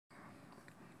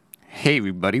Hey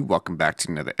everybody, welcome back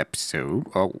to another episode.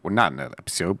 Oh, well, not another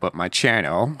episode, but my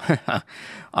channel.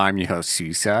 I'm your host,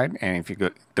 Suicide, and if you go,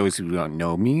 those who don't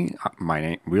know me,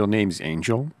 real name is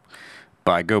Angel,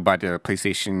 but I go by the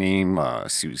PlayStation name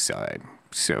Suicide.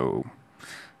 So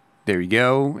there you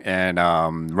go. And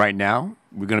right now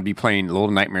we're gonna be playing Little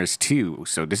Nightmares 2.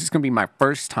 So this is gonna be my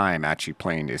first time actually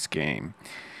playing this game,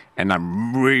 and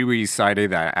I'm really excited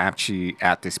that I'm actually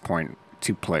at this point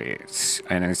to play it.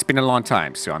 And it's been a long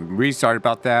time, so I'm really sorry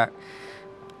about that.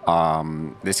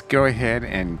 Let's go ahead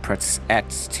and press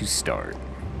X to start.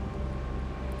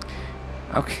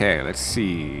 Okay, let's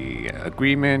see.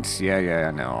 Agreements. Yeah,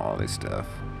 I know all this stuff.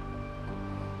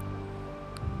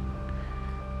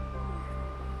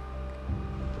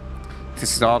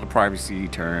 This is all the privacy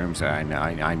terms. I know.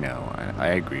 I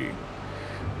agree.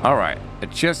 All right.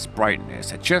 Adjust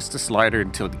brightness. Adjust the slider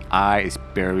until the eye is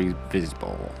barely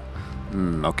visible.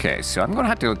 Okay, so I'm gonna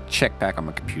have to check back on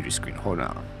my computer screen. Hold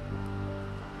on.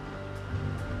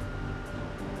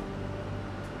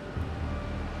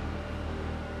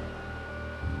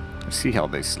 Let's see how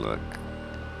this look.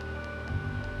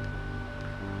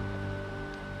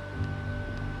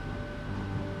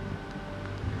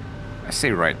 I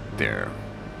say right there.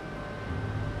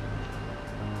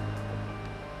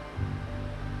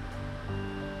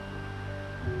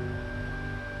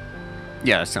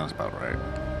 Yeah, that sounds about right.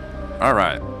 All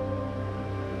right.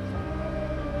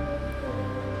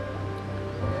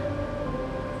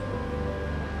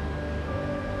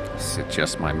 Let's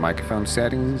adjust my microphone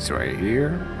settings right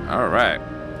here. All right.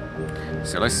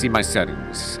 So let's see my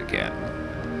settings again.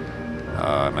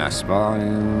 Mass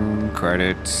volume,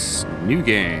 credits, new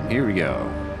game. Here we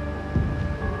go.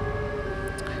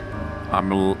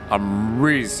 I'm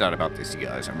really excited about this, you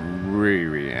guys. I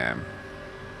really am.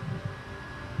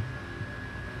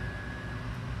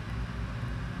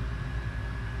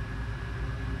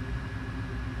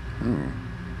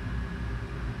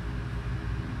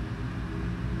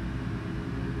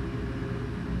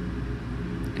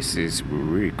 This is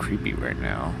really creepy right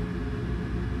now.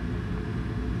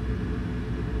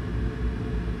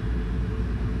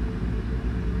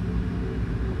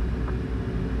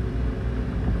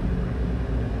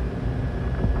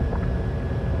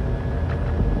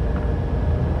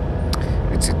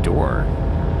 It's a door.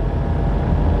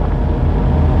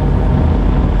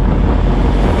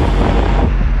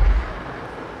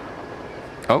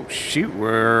 Oh, shoot,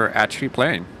 we're actually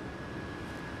playing.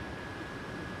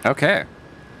 Okay.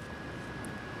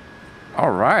 All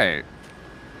right.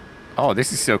 Oh,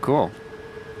 this is so cool.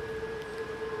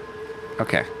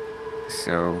 Okay.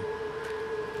 So.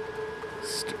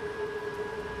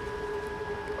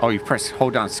 Oh, you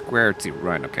hold down square to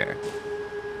run. Okay.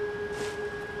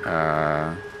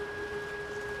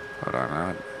 Hold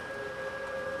on.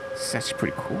 This is actually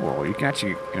pretty cool. You can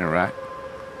actually interact.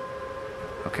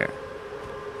 Okay.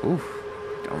 Oof.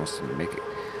 Almost didn't make it.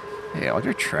 Hey, are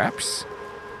there traps?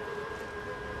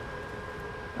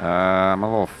 I'm a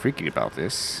little freaky about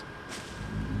this.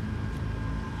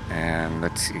 And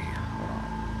let's see.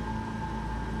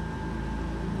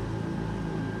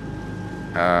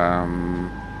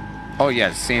 Oh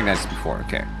yeah, same as before.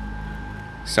 Okay.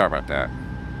 Sorry about that.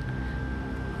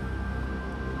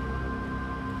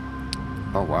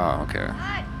 Oh wow. Okay.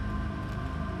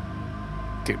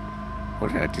 Dude,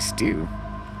 what did I just do?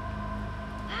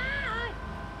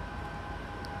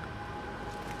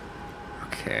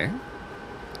 Okay.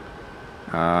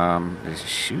 There's a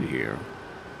shoe here.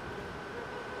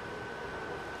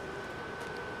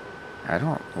 I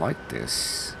don't like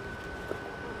this.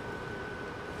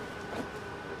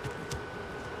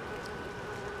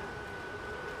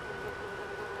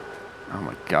 Oh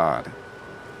my god.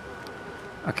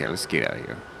 Okay, let's get out of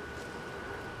here.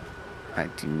 I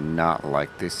do not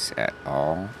like this at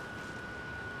all.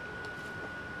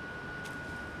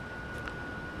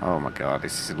 Oh my god,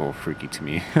 this is a little freaky to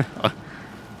me.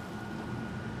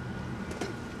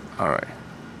 Alright.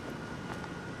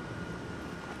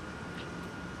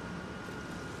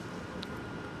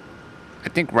 I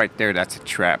think right there, that's a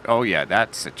trap. Oh yeah,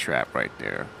 that's a trap right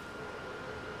there.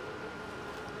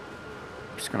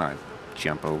 I'm just gonna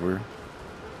jump over.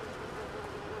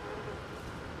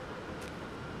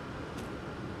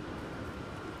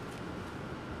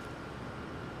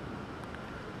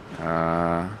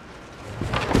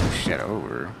 Push that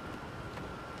over.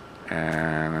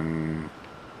 And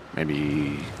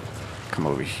maybe come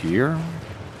over here.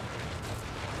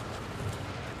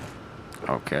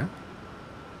 Okay.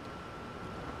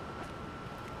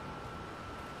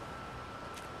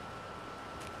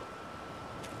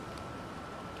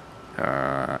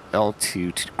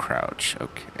 L2 to crouch.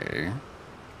 Okay.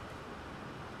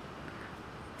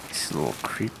 This is a little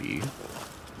creepy.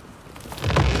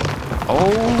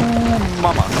 Oh,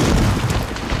 mama.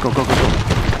 Go, go, go, go.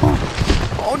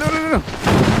 Oh, no, no, no, no.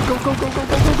 Go, go, go, go,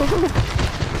 go, go, go, go.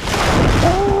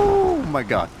 Oh, my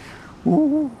God.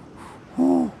 Ooh.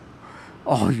 Oh.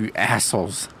 Oh, you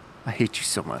assholes. I hate you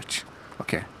so much.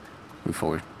 Okay, move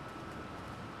forward.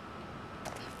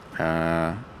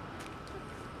 Let's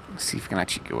see if we can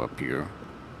actually go up here.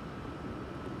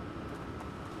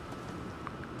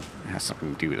 It has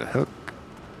something to do with a hook.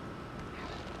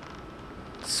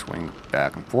 Swing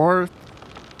back and forth.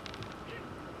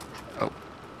 Oh,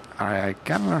 I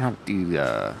gotta learn how to do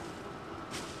the.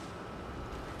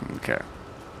 Okay.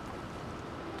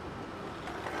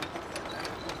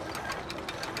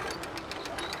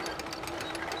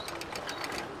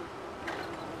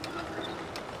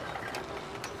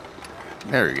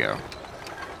 There we go.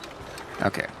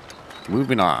 Okay.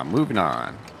 Moving on, moving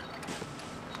on.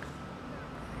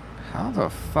 How the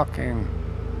fucking...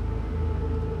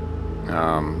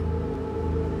 How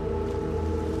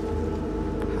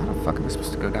the fuck am I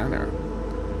supposed to go down there?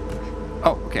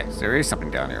 Oh, okay. So there is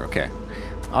something down there. Okay.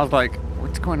 I was like,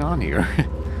 what's going on here?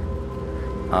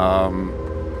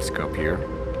 Let's go up here.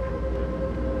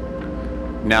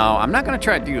 No, I'm not going to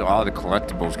try to do all the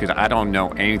collectibles because I don't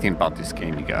know anything about this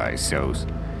game, you guys. So,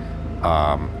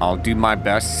 I'll do my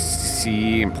best to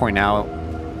see and point out.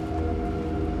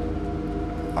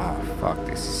 Oh, fuck.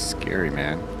 This is scary,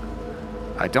 man.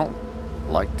 I don't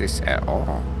like this at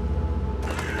all.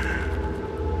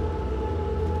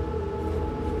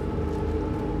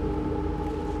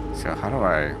 So, how do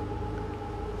I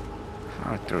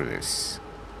throw this?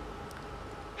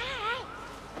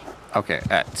 Okay,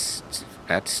 that's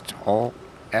to hold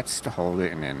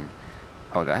it, and then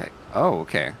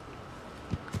okay.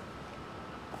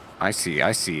 I see.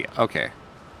 Okay,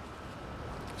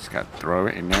 just gotta throw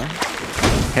it in there.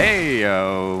 Hey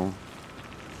yo!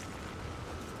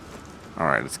 All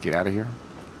right, let's get out of here.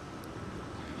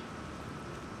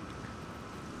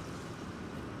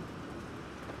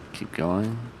 Keep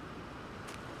going.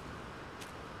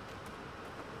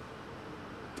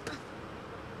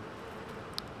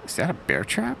 Is that a bear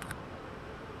trap?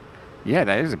 Yeah,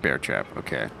 that is a bear trap.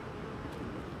 Okay.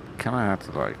 Kind of have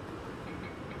to, like,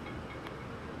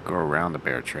 go around the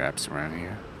bear traps around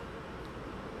here.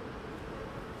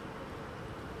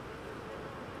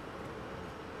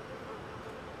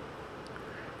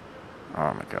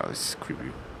 Oh my god, this is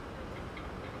creepy.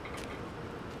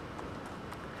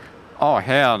 Oh,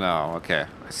 hell no. Okay,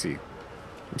 let's see.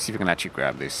 Let me see if we can actually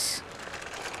grab this.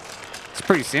 It's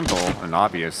pretty simple and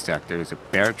obvious that there's a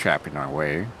bear trap in our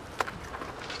way.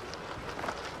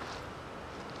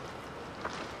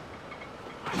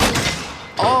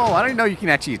 Oh, I didn't know you can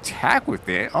actually attack with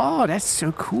it. Oh, that's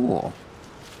so cool.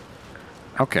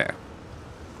 Okay.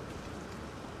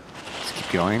 Let's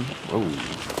keep going. Whoa.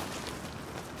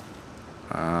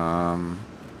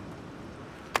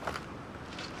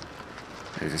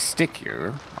 There's a stick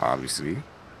here, obviously.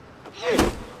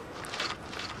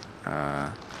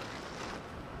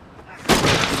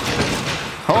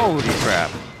 Holy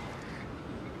crap.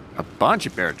 A bunch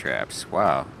of bear traps.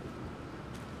 Wow.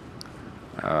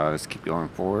 Let's keep going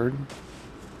forward.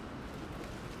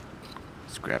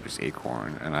 Let's grab this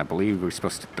acorn. And I believe we're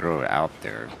supposed to throw it out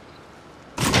there.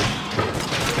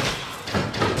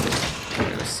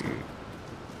 Okay, let's see.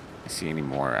 I see any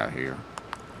more out here.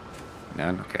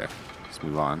 None? Okay. Let's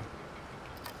move on.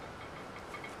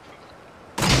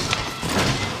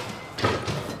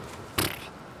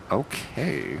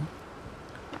 Okay.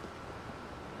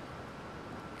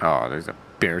 Oh, there's a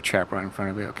bear trap right in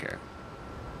front of it? Okay.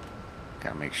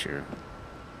 Gotta make sure.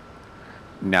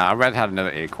 No, I'd rather have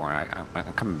another acorn.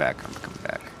 I'm coming back. I'm coming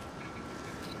back.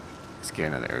 Let's get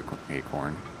another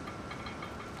acorn.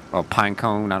 Oh, pine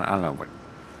cone. I don't know what.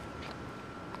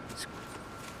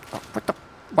 Oh, what the?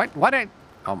 What? What?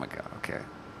 Oh my god. Okay.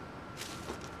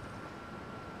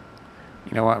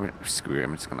 You know what? Screw it.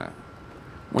 I'm just gonna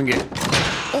wing it.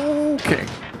 Okay.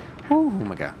 Oh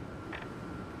my god.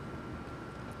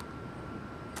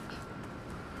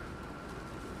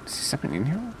 Is there something in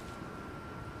here?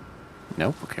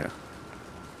 Nope. Okay.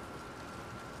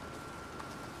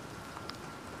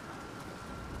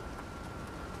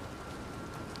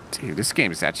 Dude, this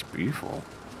game is actually beautiful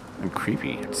and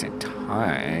creepy at the same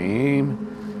time.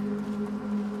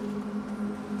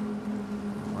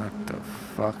 What the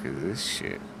fuck is this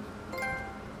shit?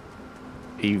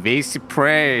 Evasive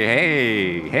prey.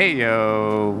 Hey, hey,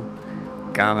 yo.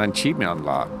 Got an achievement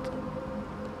unlocked.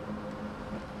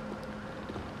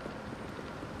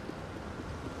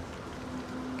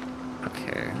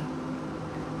 Okay.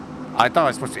 I thought I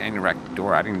was supposed to interact with the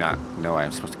door. I did not know I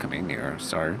was supposed to come in here.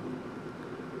 Sorry.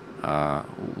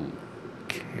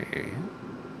 Okay.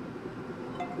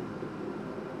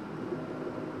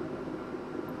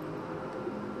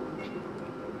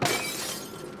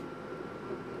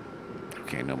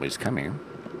 Okay, nobody's coming.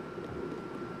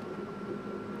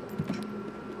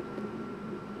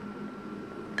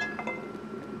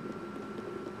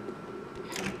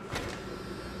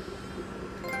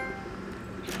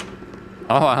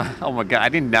 Oh, oh my god, I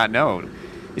did not know.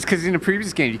 It's because in the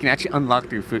previous game, you can actually unlock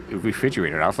the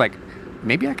refrigerator. I was like,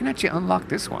 maybe I can actually unlock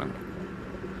this one.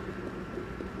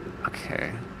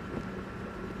 Okay.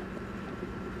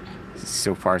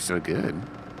 So far, so good.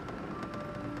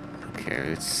 Okay,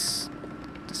 let's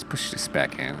push this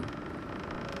back in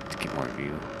to get more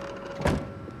view.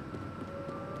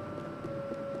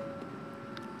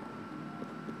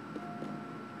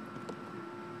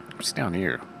 What's down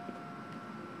here?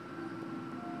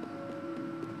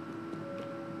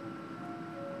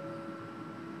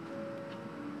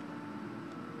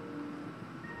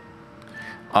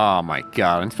 Oh my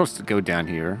god, I'm supposed to go down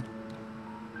here.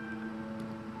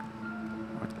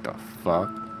 What the fuck?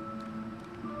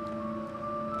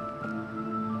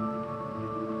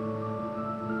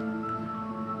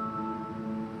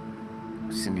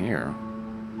 What's in here?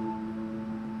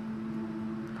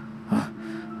 Oh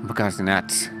my god, it's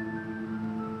nuts.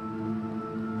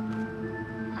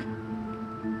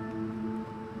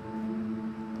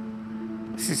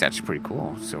 This is actually pretty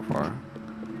cool so far.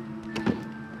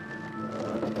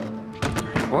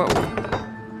 Whoa.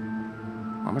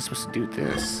 How am I supposed to do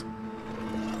this?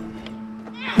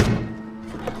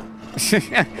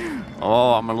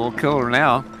 Oh, I'm a little killer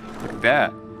now. Look at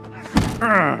that.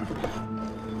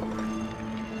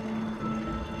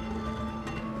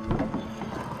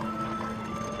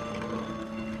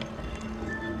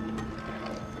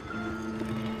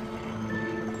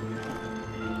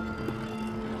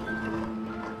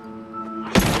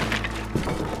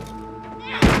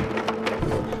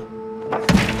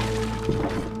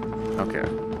 Okay.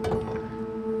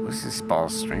 What's this ball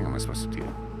string am I supposed to do?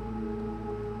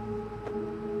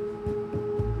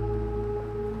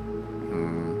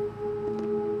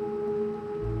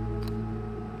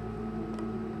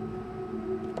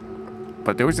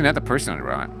 But there was another person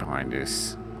behind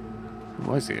this.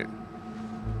 Who was it?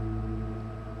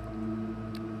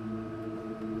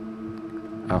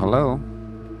 Oh, hello.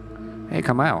 Hey,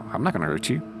 come out. I'm not gonna hurt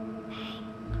you.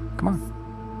 Come on.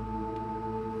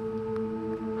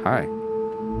 Hi.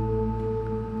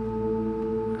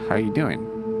 How you doing?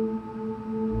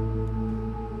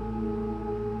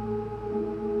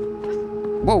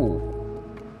 Whoa!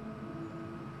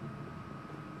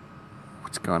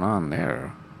 What's going on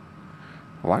there?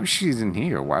 Why was she in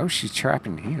here? Why was she trapped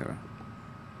in here?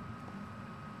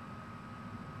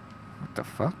 What the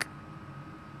fuck?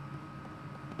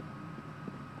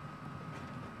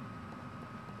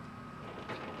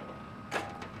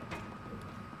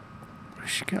 Where'd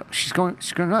she go? She's going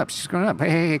up. She's going up. Hey,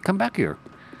 hey, hey, come back here.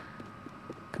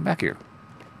 Come back here.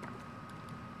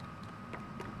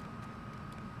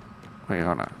 Wait,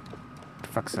 hold on. What the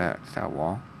fuck's that? Is that a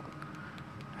wall?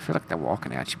 I feel like that wall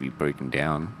can actually be breaking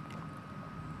down.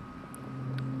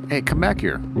 Hey, come back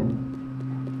here.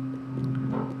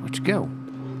 Where'd you go?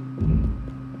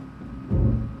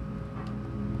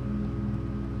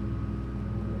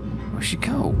 Where'd she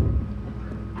go?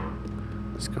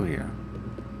 Let's go here.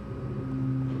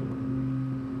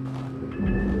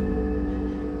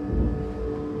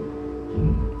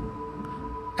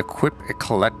 Equip a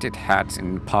collected hats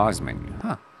in the pause menu.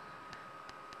 Huh.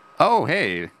 Oh,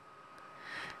 hey.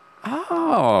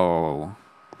 Oh.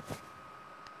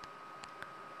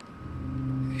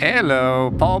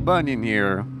 Hello, Paul Bunyan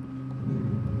here.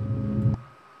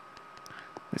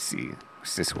 Let's see.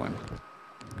 What's this one?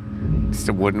 It's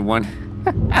the wooden one.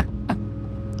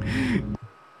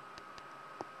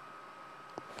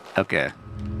 Okay.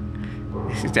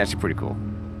 This is actually pretty cool.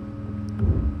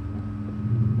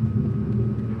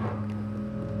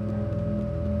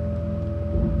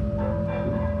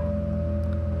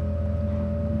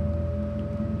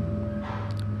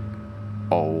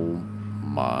 Oh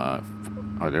my...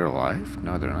 Are they alive?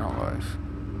 No, they're not alive.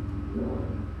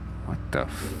 What the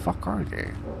fuck are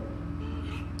they?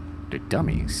 They're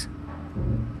dummies.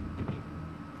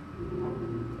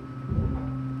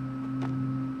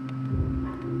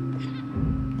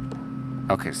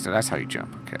 Okay, so that's how you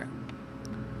jump. Okay.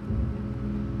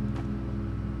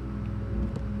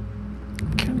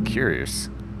 I'm kind of curious.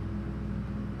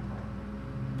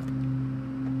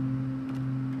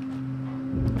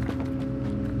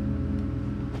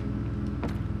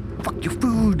 Fuck your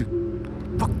food!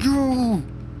 Fuck you!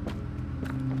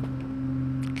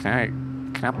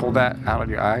 Can I pull that out of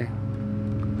your eye?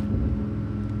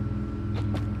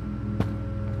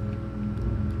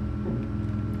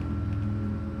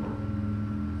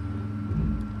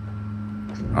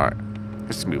 Alright,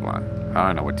 let's move on. I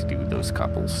don't know what to do with those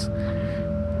couples.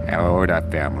 Or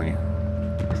that family.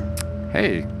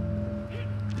 Hey.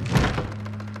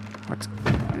 What?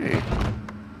 Hey.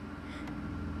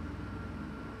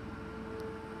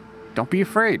 Don't be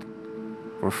afraid.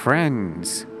 We're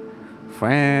friends.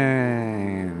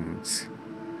 Friends.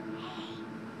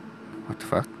 What the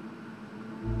fuck?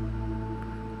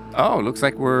 Oh, looks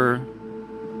like we're...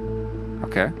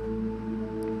 Okay.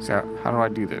 So, how do I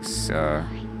do this?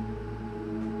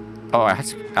 Oh,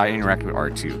 I interact with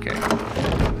R2, okay.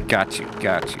 Got you.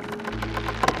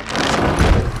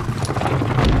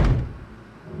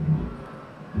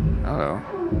 Hello.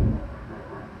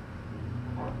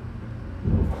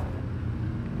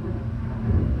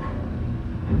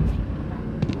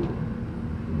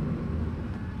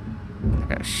 I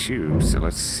got a shoe, so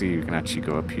let's see if we can actually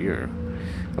go up here.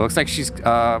 It looks like she's,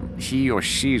 he or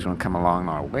she's gonna come along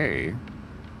our way.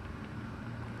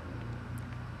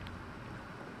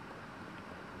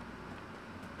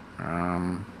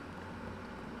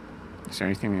 Is there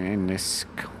anything in this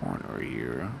corner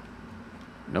here?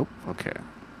 Nope. Okay.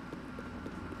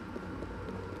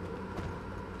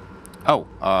 Oh,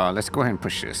 let's go ahead and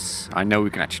push this. I know we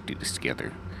can actually do this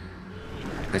together.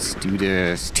 Let's do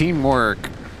this. Teamwork.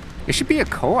 It should be a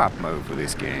co-op mode for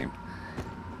this game.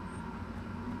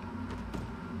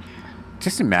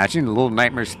 Just imagine Little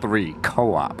Nightmares 3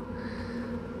 co-op.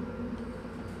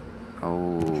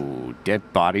 Oh,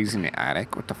 dead bodies in the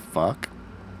attic? What the fuck?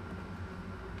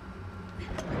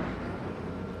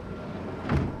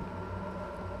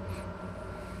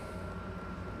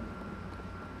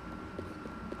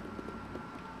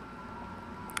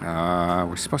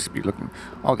 We're supposed to be looking...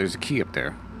 Oh, there's a key up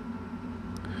there.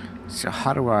 So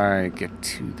how do I get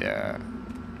to that?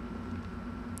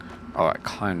 Oh, I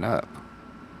climbed up.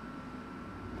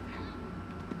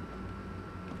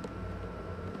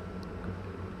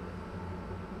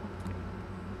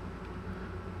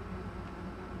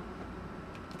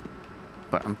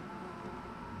 But I'm...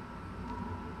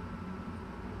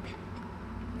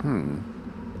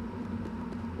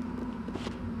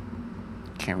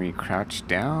 Can we crouch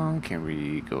down? Can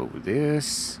we go over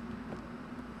this?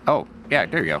 Oh, yeah,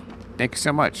 there you go. Thank you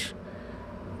so much.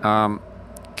 Can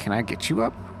I get you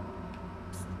up?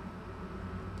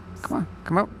 Come on,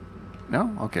 come up.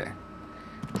 No? Okay.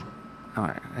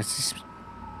 Alright, let's just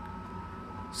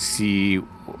see.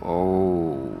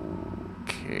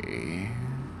 Okay.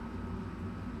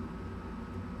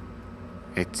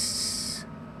 It's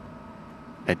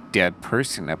a dead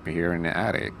person up here in the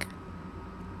attic.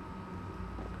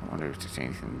 I wonder if there's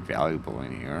anything valuable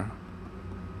in here.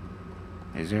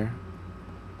 Is there?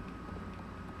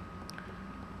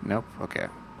 Nope. Okay.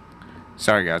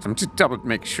 Sorry, guys. I'm just double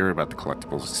making sure about the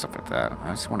collectibles and stuff like that. I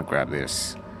just want to grab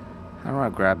this. How do I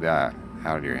grab that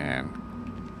out of your hand?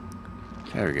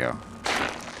 There we go.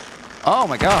 Oh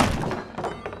my god!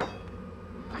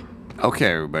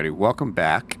 Okay, everybody. Welcome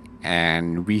back.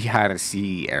 And we had a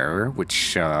CE error,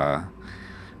 which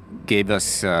gave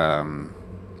us a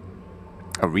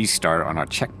restart on our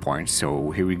checkpoint.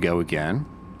 So here we go again.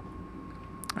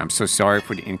 I'm so sorry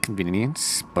for the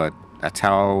inconvenience, but that's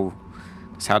how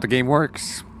the game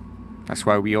works. That's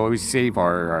why we always save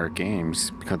our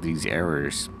games, because of these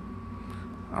errors.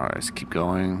 Alright, let's keep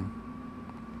going.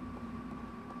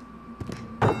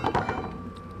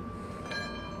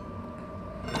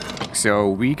 So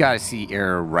we gotta see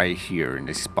error right here in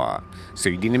this spot. So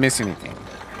you didn't miss anything.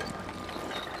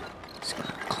 Just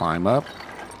gonna climb up.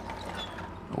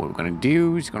 What we're gonna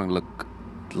do is gonna look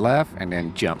left and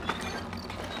then jump.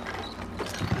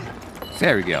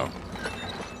 There we go.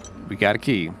 We got a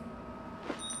key.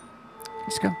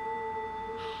 Let's go.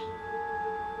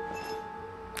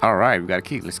 Alright, we got a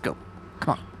key. Let's go.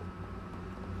 Come on.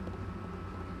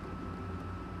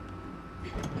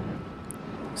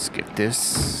 Let's get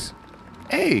this.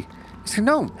 Hey! It's a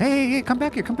gnome. Hey, come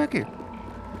back here. Come back here.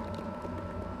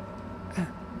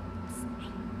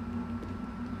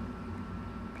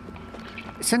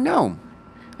 It's a gnome.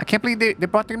 I can't believe they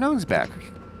brought their gnomes back.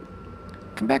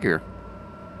 Come back here.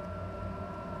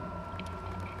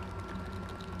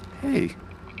 Hey.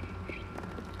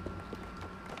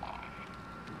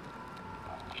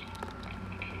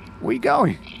 Where you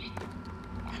going?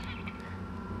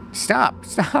 Stop.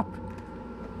 Stop.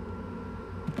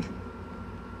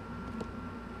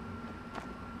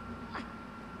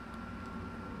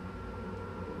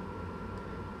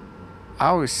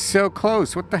 I was so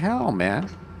close. What the hell, man?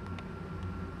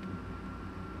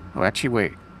 Oh, actually,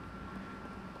 wait.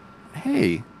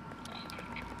 Hey.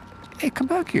 Hey, come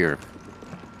back here.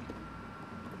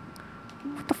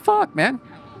 the fuck, man?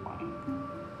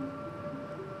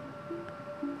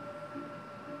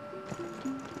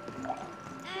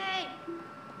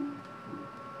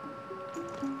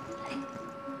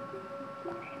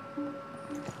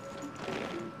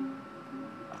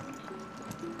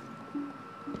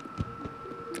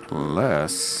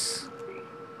 Unless...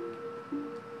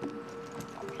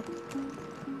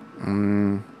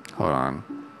 hold on.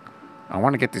 I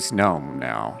want to get this gnome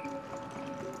now.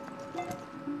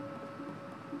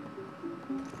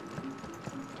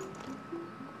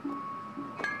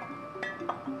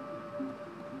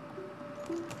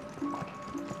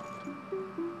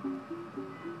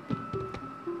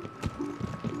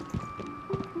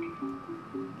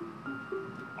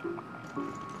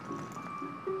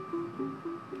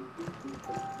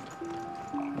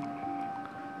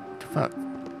 Fuck.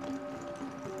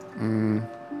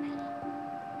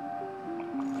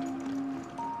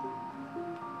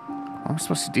 What am I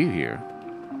supposed to do here?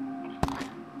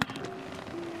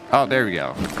 Oh, there we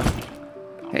go.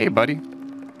 Hey, buddy.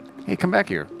 Hey, come back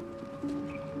here.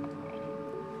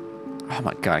 Oh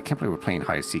my god, I can't believe we're playing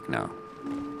hide and seek now.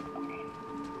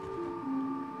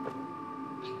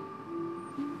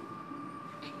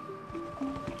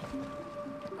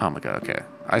 Oh my god, okay.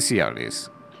 I see how it is.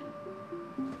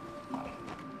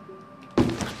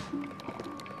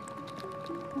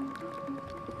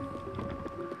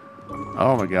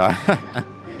 Oh my god.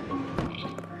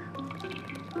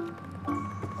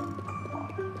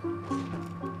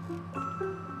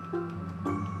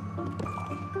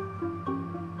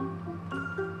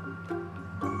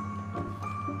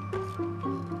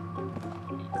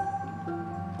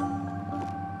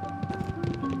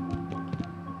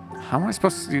 How am I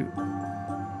supposed to do...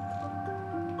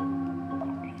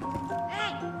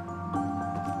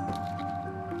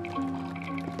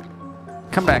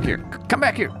 Come back here. Come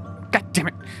back here. God damn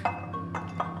it.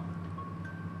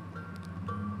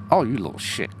 Oh, you little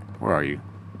shit. Where are you?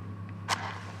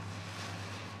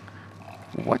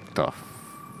 What the f...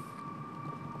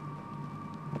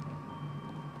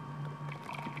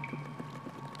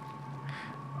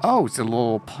 Oh, it's a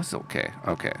little puzzle. Okay,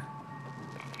 okay.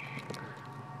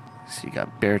 So you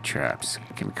got bear traps.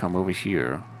 Can we come over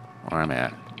here where I'm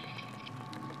at?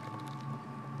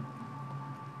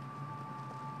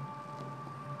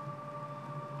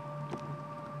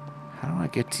 How do I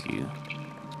get to you?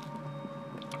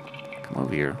 Come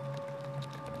over here.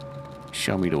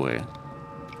 Show me the way.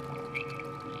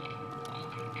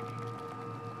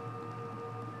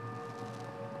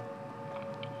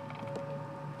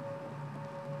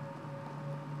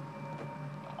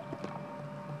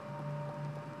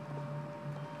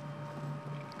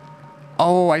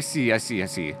 Oh, I see, I see, I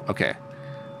see. Okay.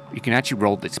 You can actually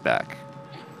roll this back.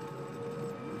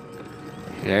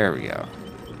 There we go.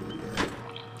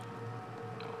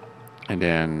 And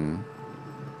then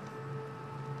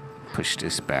push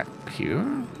this back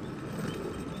here.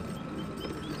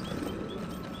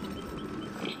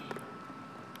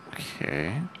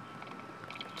 Okay.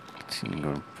 Continue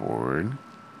going forward.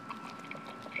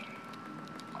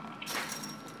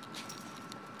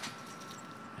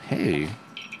 Hey.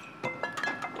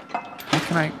 How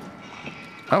can I...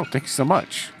 Oh, thank you so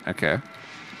much. Okay.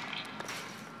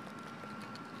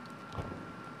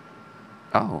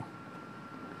 Oh.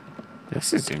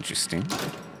 This is interesting.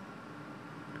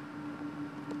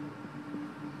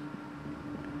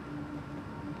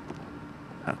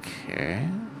 Okay.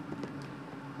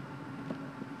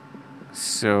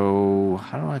 So,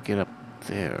 how do I get up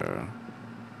there?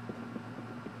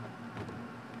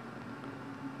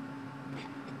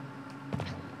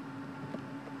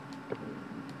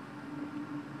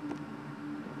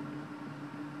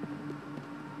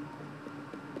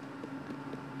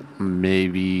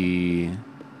 Maybe...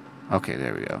 Okay,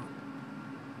 there we go.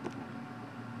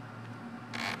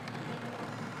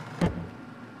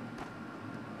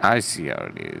 I see how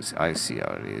it is. I see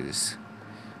how it is.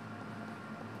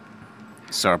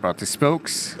 Sorry about this,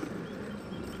 folks.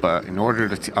 But in order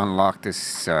to unlock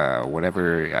this,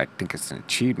 whatever, I think it's an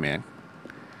achievement.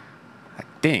 I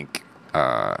think,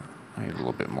 I need a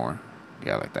little bit more.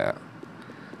 Yeah, like that.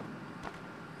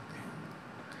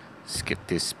 Let's get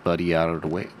this buddy out of the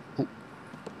way. Ooh.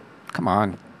 Come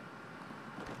on.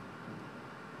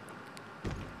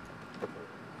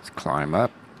 Let's climb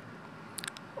up.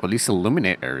 Or at least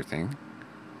illuminate everything.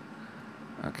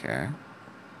 Okay.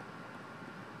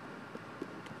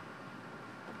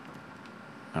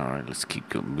 Alright, let's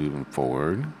keep moving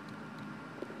forward.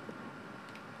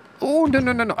 Oh, no,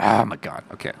 no, no, no. Oh, my God.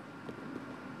 Okay.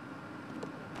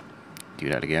 Do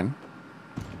that again.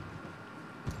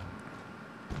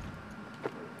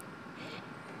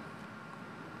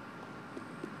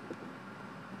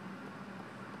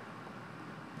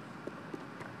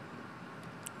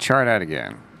 try that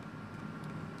again.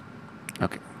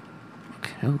 Okay.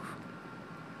 Okay. Ooh.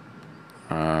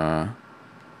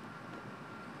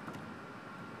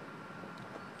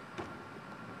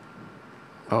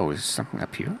 Oh, is there something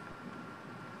up here?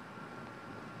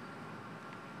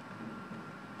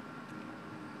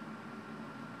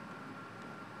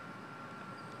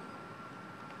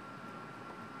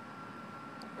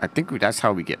 I think that's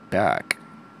how we get back.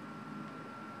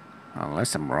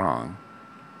 Unless I'm wrong.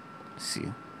 Let's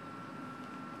see.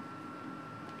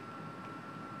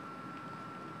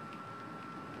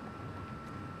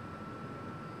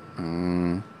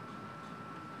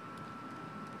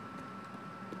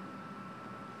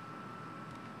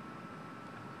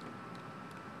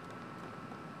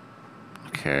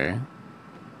 Okay.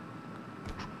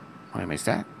 Wait a minute, is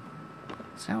that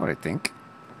what I think?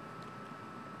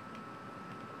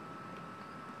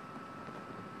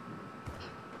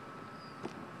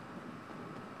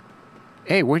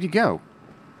 Hey, where'd you go?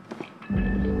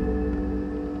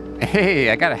 Hey,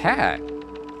 I got a hat.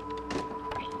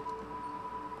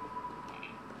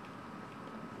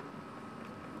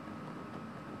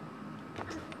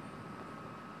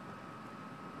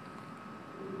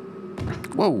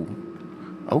 Whoa.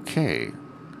 Okay.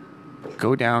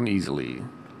 Go down easily.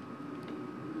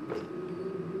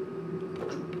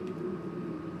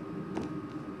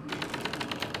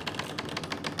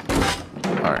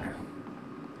 Alright.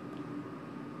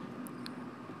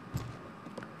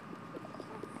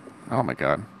 Oh my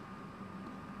god.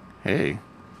 Hey.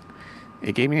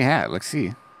 It gave me a hat. Let's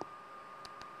see.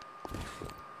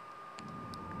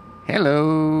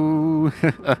 Hello.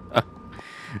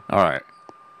 Alright.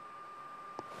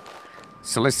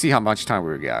 So let's see how much time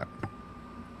we got.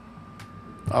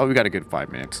 Oh, we got a good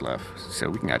 5 minutes left. So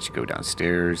we can actually go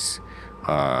downstairs.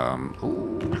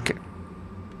 Okay.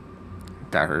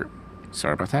 That hurt.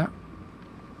 Sorry about that.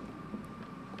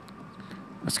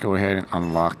 Let's go ahead and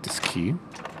unlock this key.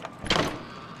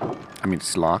 I mean,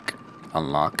 this lock.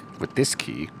 Unlock with this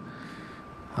key.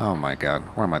 Oh my god.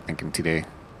 What am I thinking today?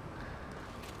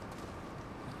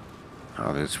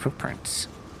 Oh, there's footprints.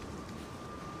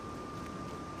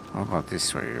 What about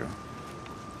this right here?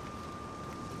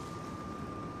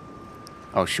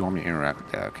 Oh, she want me to interact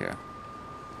with that. Okay.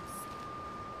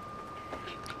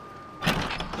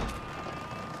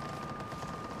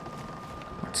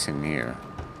 What's in here?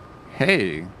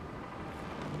 Hey!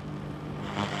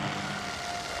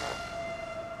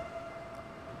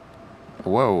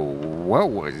 Whoa, what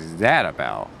was that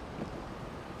about?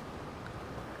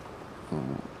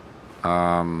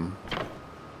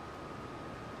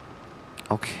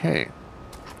 Okay.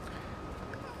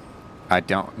 I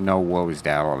don't know what was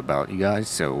that all about, you guys,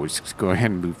 so let's just go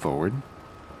ahead and move forward.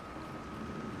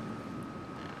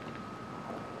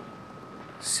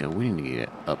 So we need to get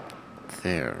up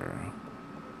there.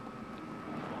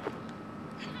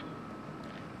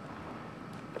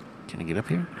 Can I get up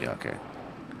here? Yeah, okay.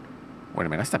 Wait a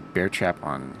minute, that's the bear trap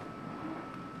on...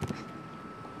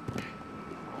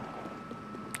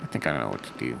 I think I know what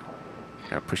to do.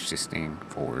 Gotta push this thing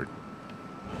forward.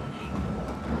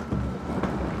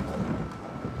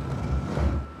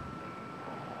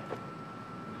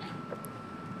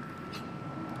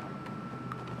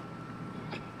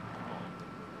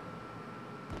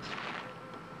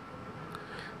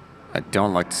 I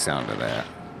don't like the sound of that.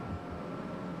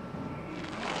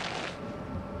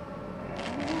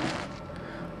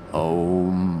 Oh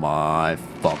my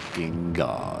fucking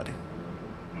god.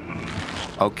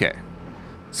 Okay.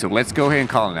 So let's go ahead and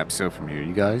call an episode from here,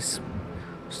 you guys.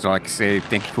 So like I say,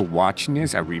 thank you for watching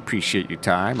this. I really appreciate your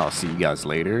time. I'll see you guys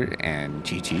later, and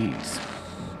GG's.